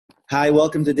Hi,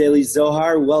 welcome to Daily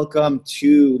Zohar. Welcome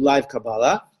to Live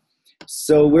Kabbalah.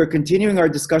 So we're continuing our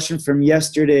discussion from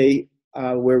yesterday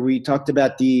where we talked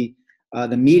about the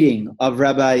meeting of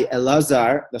Rabbi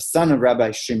Elazar, the son of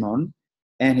Rabbi Shimon,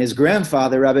 and his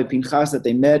grandfather, Rabbi Pinchas, that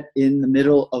they met in the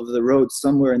middle of the road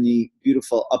somewhere in the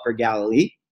beautiful Upper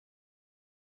Galilee,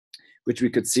 which we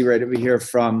could see right over here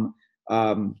from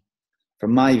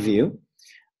my view.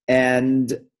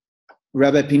 And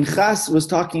Rabbi Pinchas was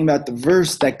talking about the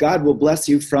verse that God will bless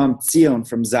you from Zion,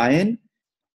 from Zion,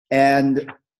 and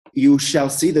you shall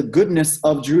see the goodness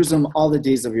of Jerusalem all the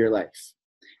days of your life.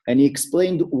 And he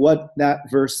explained what that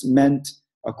verse meant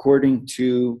according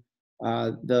to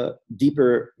the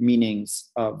deeper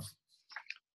meanings of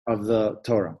the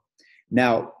Torah.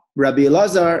 Now, Rabbi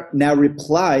Elazar now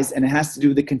replies, and it has to do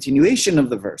with the continuation of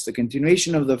the verse. The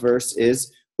continuation of the verse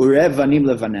is, Urev vanim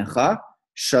levanecha,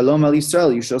 Shalom al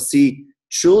Yisrael. You shall see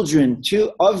children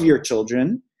of your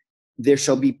children. There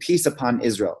shall be peace upon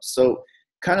Israel. So,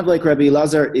 kind of like Rabbi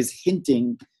Elazar is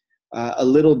hinting a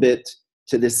little bit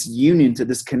to this union, to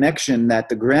this connection that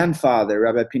the grandfather,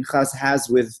 Rabbi Pinchas, has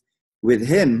with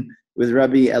Rabbi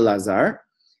Elazar,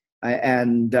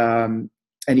 and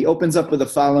he opens up with the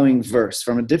following verse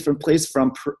from a different place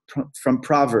from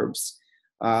Proverbs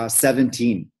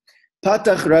 17.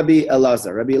 Patach Rabbi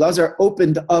Elazar. Rabbi Elazar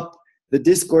opened up the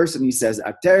discourse, and he says,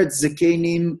 "Ateret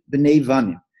zekenim b'nei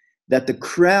vanim," that the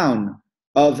crown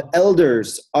of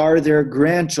elders are their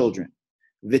grandchildren.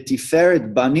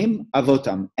 V'tiferet banim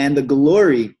avotam, and the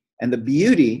glory and the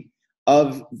beauty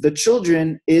of the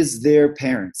children is their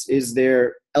parents, is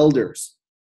their elders.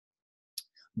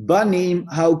 Banim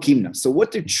haukimna. So,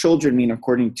 what do children mean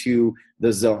according to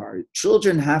the Zohar?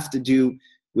 Children have to do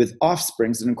with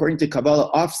offsprings, and according to Kabbalah,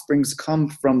 offsprings come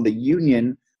from the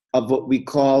union of what we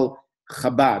call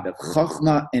Chabad, of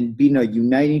Chochmah and Bina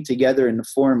uniting together in the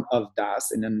form of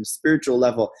Das, and on the spiritual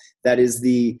level, that is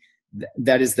the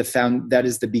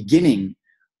beginning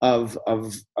of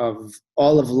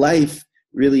all of life.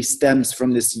 Really stems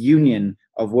from this union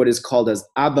of what is called as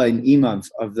Abba and Ima,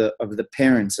 of the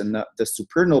parents and the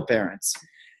supernal parents,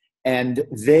 and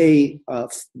they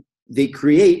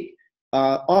create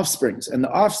offsprings, and the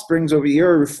offsprings over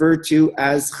here are referred to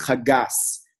as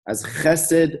Chagas, as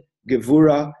Chesed,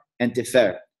 Gevura, and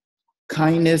Tiferet,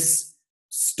 kindness,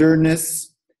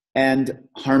 sternness, and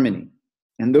harmony.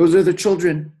 And those are the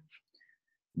children.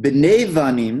 B'nei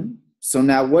vanim. So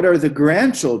now what are the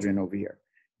grandchildren over here?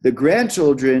 The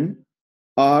grandchildren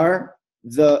are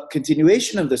the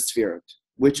continuation of the Sefirot,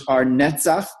 which are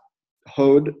Netzach,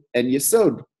 Hod, and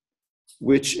Yesod,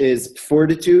 which is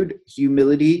fortitude,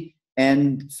 humility,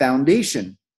 and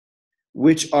foundation,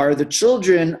 which are the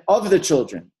children of the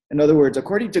children. In other words,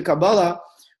 according to Kabbalah,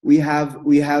 we have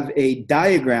a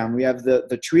diagram. We have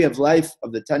the tree of life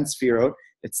of the 10 Sefirot.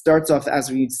 It starts off, as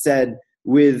we said,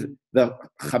 with the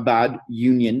Chabad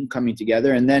union coming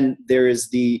together, and then there is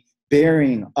the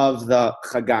bearing of the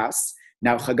Chagas.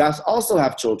 Now, Chagas also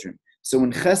have children. So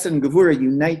when Chesed and Gevura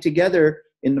unite together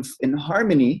in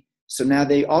harmony, so now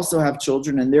they also have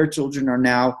children, and their children are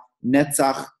now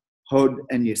Netzach, Hod,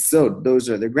 and Yesod. Those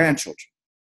are their grandchildren.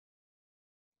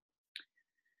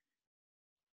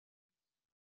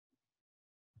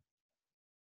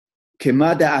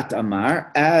 Kema da'at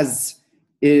amar, as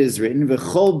it is written,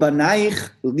 V'chol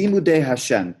banaich limudei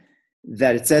Hashem,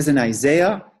 that it says in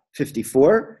Isaiah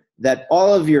 54, that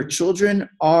all of your children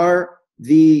are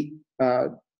the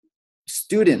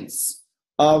students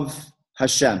of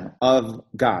Hashem, of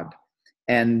God.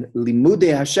 And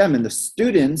limudei Hashem, and the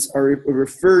students are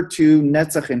referred to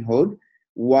Netzach and Hod.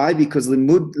 Why? Because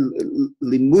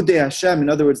limudei Hashem, in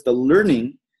other words, the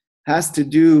learning has to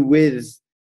do with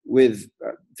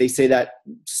they say that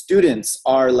students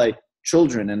are like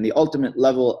children, and the ultimate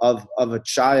level of a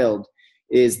child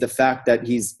is the fact that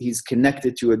he's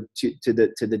connected to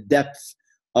the depth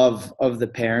of the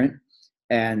parent,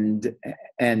 and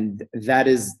that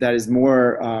is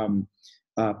more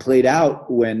played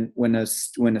out when a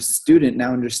student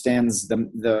now understands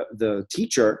the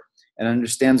teacher and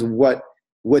understands what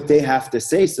they have to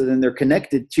say. So then they're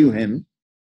connected to him,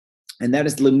 and that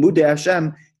is Limudei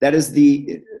Hashem. That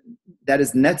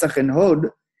is Netzach and Hod,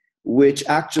 which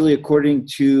actually, according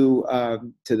to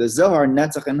the Zohar,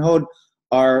 Netzach and Hod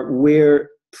are where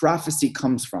prophecy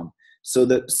comes from. So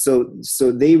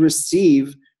they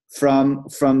receive from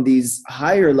these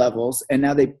higher levels, and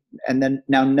now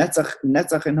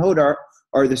Netzach and Hod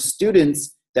are the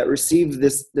students that receive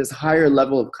this higher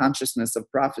level of consciousness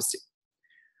of prophecy.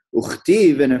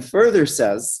 Uchtiv, and it further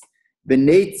says,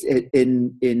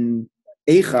 in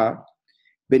Eicha,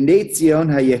 B'nei Tzion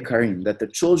hayekarim, that the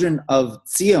children of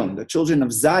Tzion, the children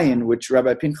of Zion, which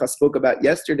Rabbi Pinchas spoke about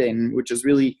yesterday, and which is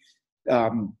really,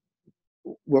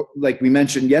 like we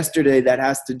mentioned yesterday, that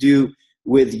has to do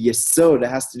with Yesod, that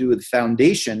has to do with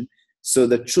foundation. So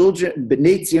the children,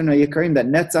 B'nei Tzion hayekarim, that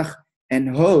Netzach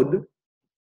and Hod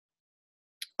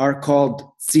are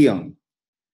called Tzion,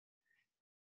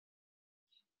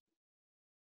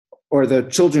 or the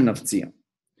children of Tzion.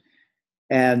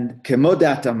 And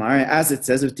Kemodat Amar, as it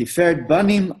says, Tiferet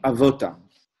Banim Avotam,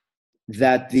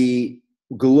 that the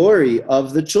glory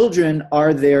of the children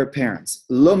are their parents.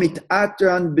 Lo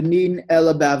mit'atran b'nin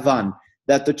ela ba'avan,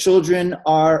 that the children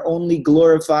are only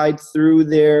glorified through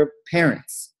their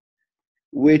parents,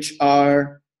 which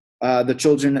are, the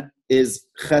children is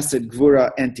Chesed,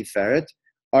 Gvura, and Tiferet,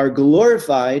 are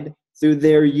glorified through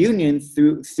their union,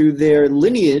 through their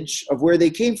lineage of where they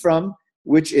came from,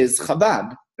 which is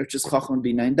Chabad, which is Chacham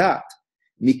Bina and Dat.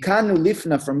 Mikanu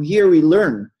Lifna, from here we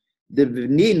learn, the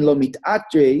V'nin lo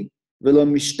mit'atre v'lo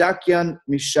mishtakyan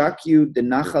mishakyu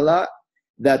denachala,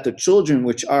 that the children,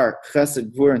 which are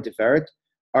Chesed, Gvur, and Tiferet,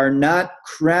 are not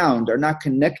crowned, are not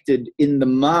connected in the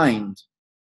mind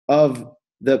of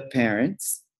the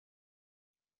parents,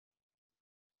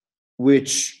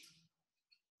 which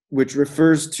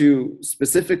refers to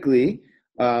specifically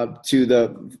to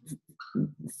the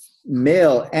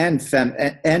male and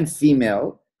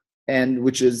female, and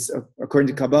which is, according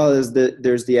to Kabbalah, is that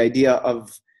there's the idea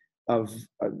of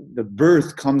the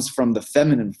birth comes from the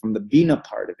feminine, from the bina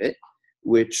part of it,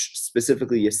 which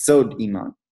specifically Yesod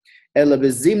Iman. Ela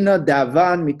bezimna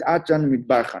davan mit'atran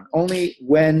mitbarchan. Only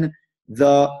when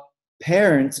the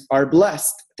parents are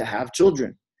blessed to have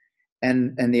children.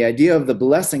 And the idea of the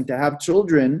blessing to have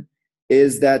children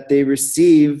is that they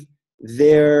receive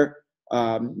their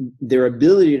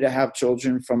ability to have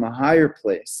children from a higher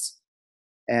place,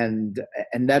 and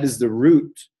that is the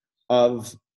root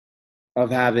of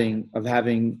having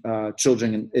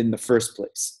children in the first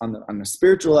place, on the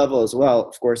spiritual level as well,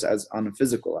 of course, as on a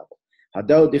physical level.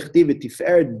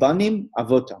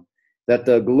 That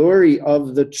the glory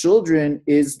of the children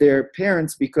is their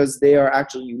parents, because they are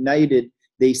actually united.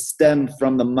 They stem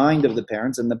from the mind of the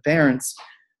parents, and the parents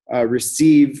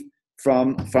receive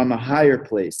from a higher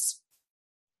place,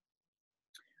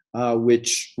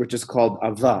 which is called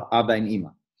Ava, Abba and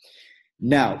Ima.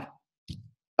 Now,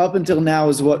 up until now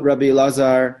is what Rabbi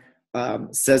Elazar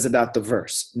says about the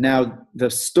verse. Now,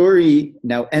 the story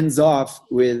now ends off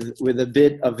with a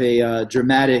bit of a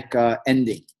dramatic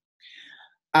ending.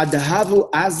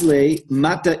 Adahavu azle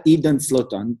mata idan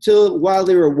slotan. Till while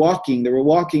they were walking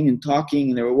and talking,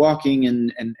 and they were walking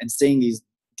and saying these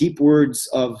deep words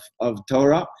of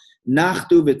Torah.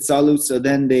 Nachtu v'tzalu. So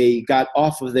then they got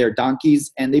off of their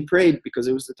donkeys and they prayed, because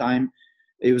it was the time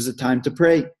to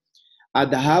pray.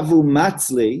 Adahavu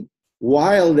matzle.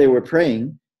 While they were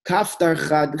praying, kaftar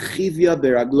chad chivya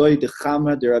beragloi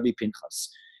dechama de Rabbi Pinchas.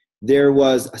 There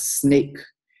was a snake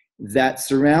that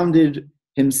surrounded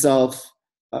himself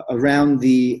around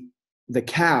the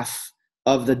calf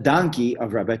of the donkey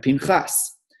of Rabbi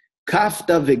Pinchas.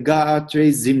 Kafta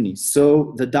v'ga'atre zimni.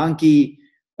 So the donkey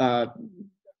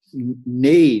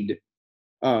neighed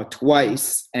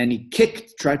twice, and he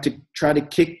tried to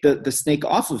kick the snake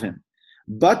off of him.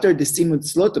 Butter desimut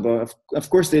slotaba. Of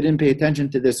course, they didn't pay attention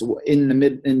to this in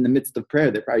the midst of prayer.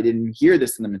 They probably didn't hear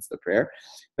this in the midst of prayer.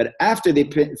 But after they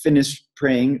finished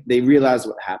praying, they realized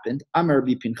what happened. Amar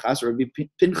Rabbi Pinchas. Rabbi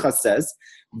Pinchas says,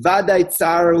 "Vaday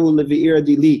tzaru levi'ir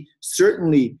dili."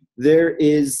 Certainly, there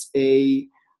is a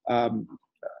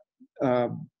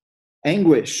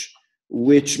anguish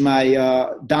which my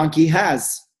donkey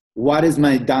has. Why does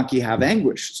my donkey have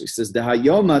anguish? So he says,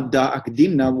 "Dehayoma da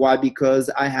akdimna." Why? Because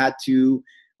I had to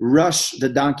rush the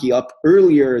donkey up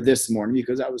earlier this morning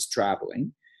because I was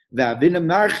traveling. Ve'avina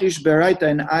marchish beraita,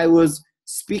 and I was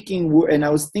speaking and I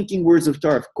was thinking words of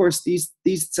Torah. Of course, these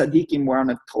tzaddikim were on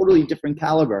a totally different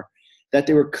caliber. That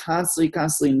they were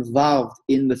constantly involved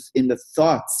in the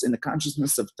thoughts, in the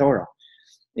consciousness of Torah,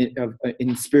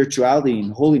 in spirituality,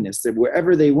 in holiness. That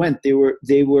wherever they went, they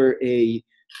were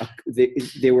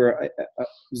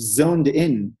zoned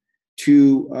in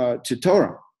to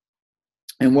Torah.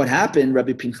 And what happened?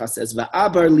 Rabbi Pinchas says,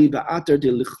 "Va'abar li ba'atar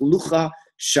de lichlucha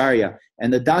sharia,"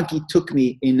 and the donkey took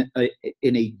me in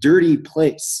a dirty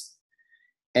place,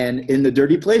 and in the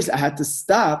dirty place, I had to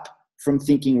stop from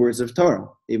thinking words of Torah.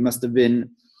 It must have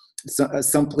been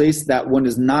some place that one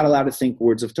is not allowed to think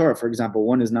words of Torah. For example,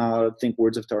 one is not allowed to think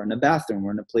words of Torah in a bathroom,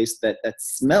 or in a place that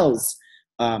smells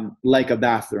like a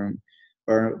bathroom,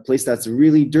 or a place that's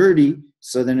really dirty.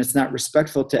 So then it's not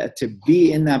respectful to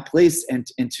be in that place and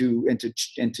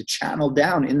to channel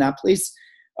down in that place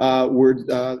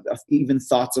even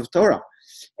thoughts of Torah.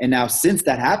 And now since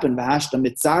that happened,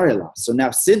 so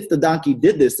now since the donkey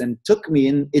did this and took me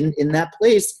in that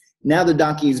place, now the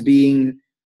donkey is being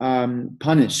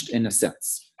punished in a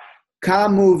sense.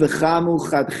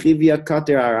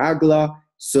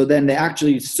 So then they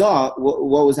actually saw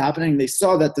what was happening. They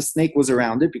saw that the snake was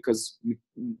around it because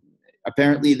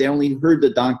apparently they only heard the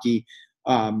donkey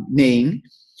neighing.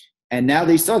 And now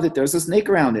they saw that there's a snake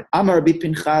around it. Amar Rabbi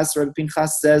Pinchas. Rabbi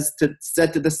Pinchas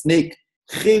said to the snake,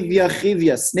 Chivya,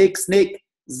 chivya, snake, snake,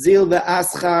 zil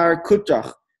ve'aschar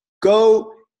kutach.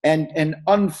 Go and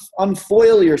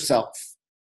unfoil yourself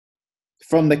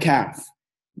from the calf.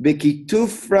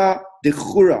 Bekitufra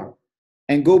dechura.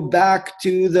 And go back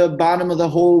to the bottom of the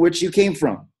hole which you came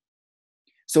from.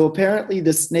 So apparently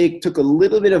the snake took a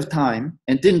little bit of time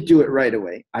and didn't do it right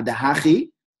away.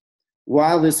 Adahachi,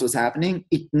 while this was happening,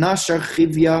 itnashar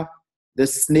chivya, the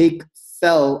snake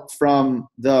fell from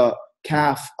the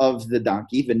calf of the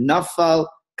donkey. V'nafal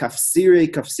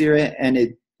kafsire, and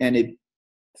it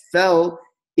fell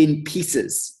in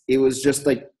pieces. It was just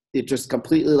like, it just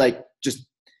completely like just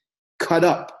cut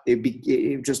up.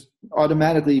 It just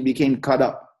automatically became cut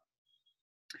up.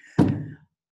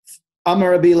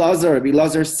 Amar Rabbi Elazar. Rabbi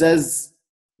Elazar says,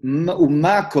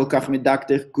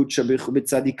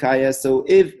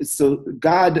 so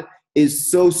God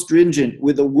is so stringent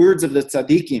with the words of the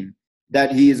tzaddikim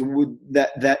that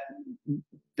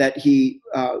he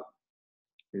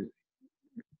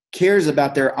cares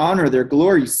about their honor, their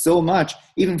glory so much,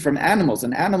 even from animals.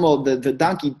 An animal, the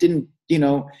donkey didn't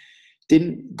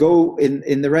go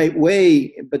in the right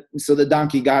way, but so the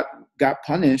donkey got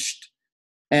punished,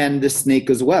 and the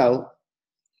snake as well.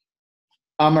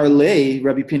 Amar Lei,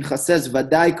 Rabbi Pinchas says,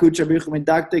 Vadai kucha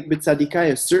medaktek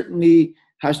b'tzadikaya. Certainly,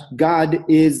 God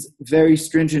is very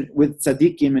stringent with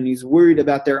tzaddikim, and He's worried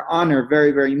about their honor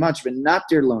very, very much, but not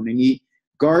their loan, and He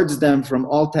guards them from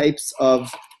all types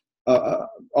of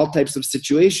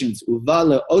situations.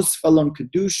 Uvala osfalon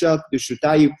kedusha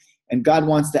kedushutayu. And God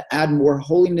wants to add more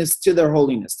holiness to their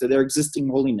holiness, to their existing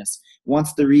holiness.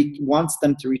 Wants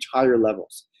them to reach higher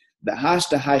levels.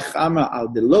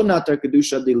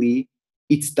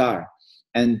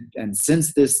 And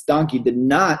since this donkey did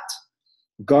not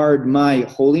guard my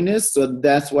holiness, so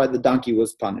that's why the donkey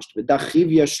was punished. And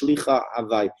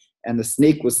the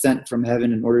snake was sent from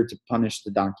heaven in order to punish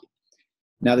the donkey.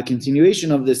 Now the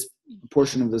continuation of this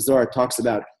portion of the Zohar talks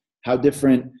about how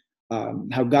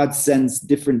God sends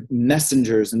different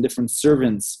messengers and different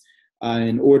servants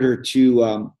in order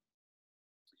to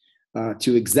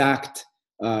exact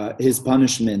His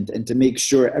punishment and to make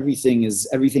sure everything is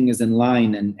in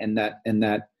line, and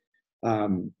that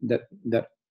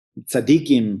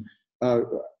tzaddikim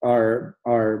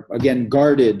are again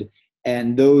guarded,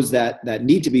 and those that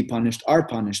need to be punished are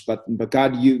punished. But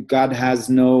God has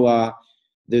no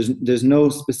there's no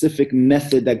specific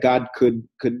method that God could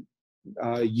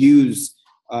use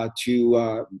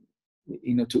to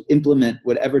implement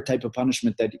whatever type of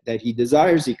punishment that He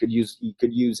desires. He could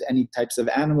use any types of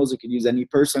animals. He could use any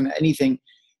person, anything,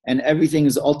 and everything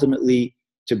is ultimately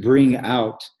to bring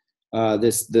out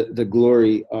the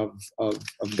glory of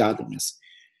godliness.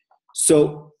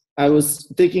 So I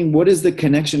was thinking, what is the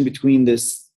connection between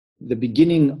the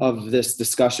beginning of this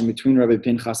discussion between Rabbi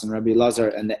Pinchas and Rabbi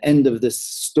Elazar and the end of this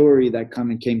story that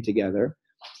came together?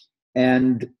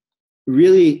 And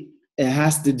really, it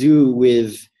has to do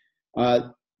with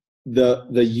the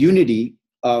unity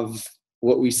of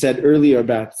what we said earlier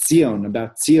about Zion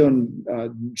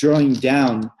drawing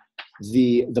down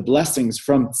the blessings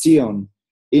from Zion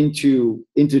into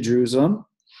Jerusalem,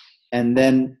 and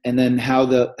then how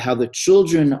the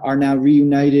children are now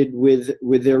reunited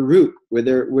with their root, with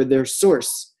their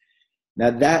source. Now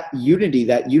that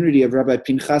unity of Rabbi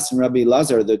Pinchas and Rabbi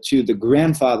Elazar, the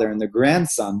grandfather and the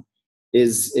grandson,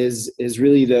 is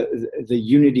really the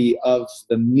unity of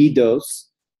the midos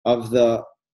of the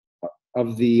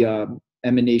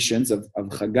emanations of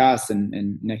Chagas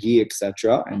and Nahi,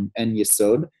 etc., and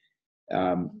Yesod,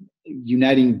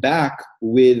 uniting back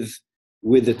with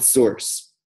its sourse.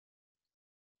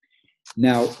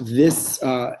 Now, this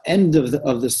end of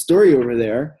the story over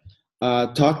there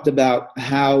talked about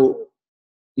how,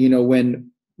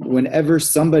 whenever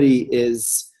somebody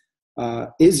is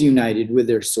united with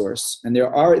their source, and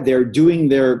they're doing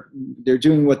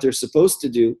what they're supposed to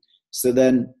do, so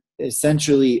then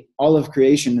essentially all of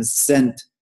creation is sent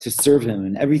to serve Him,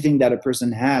 and everything that a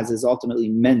person has is ultimately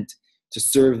meant to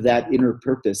serve that inner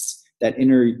purpose, that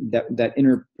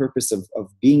inner purpose of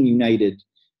being united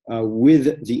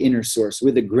with the inner source,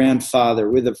 with the grandfather,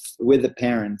 with the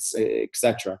parents,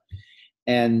 etc.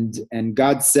 and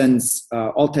God sends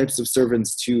all types of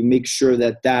servants to make sure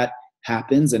that that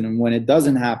happens. And when it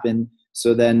doesn't happen,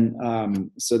 so then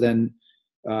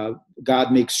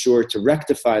God makes sure to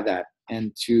rectify that,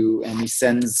 and He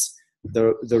sends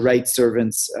the right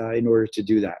servants in order to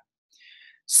do that.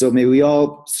 So may we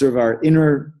all serve our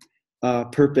inner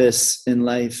purpose in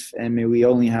life, and may we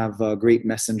only have great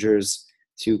messengers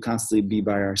to constantly be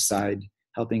by our side,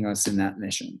 helping us in that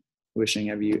mission. Wishing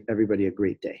everybody a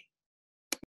great day.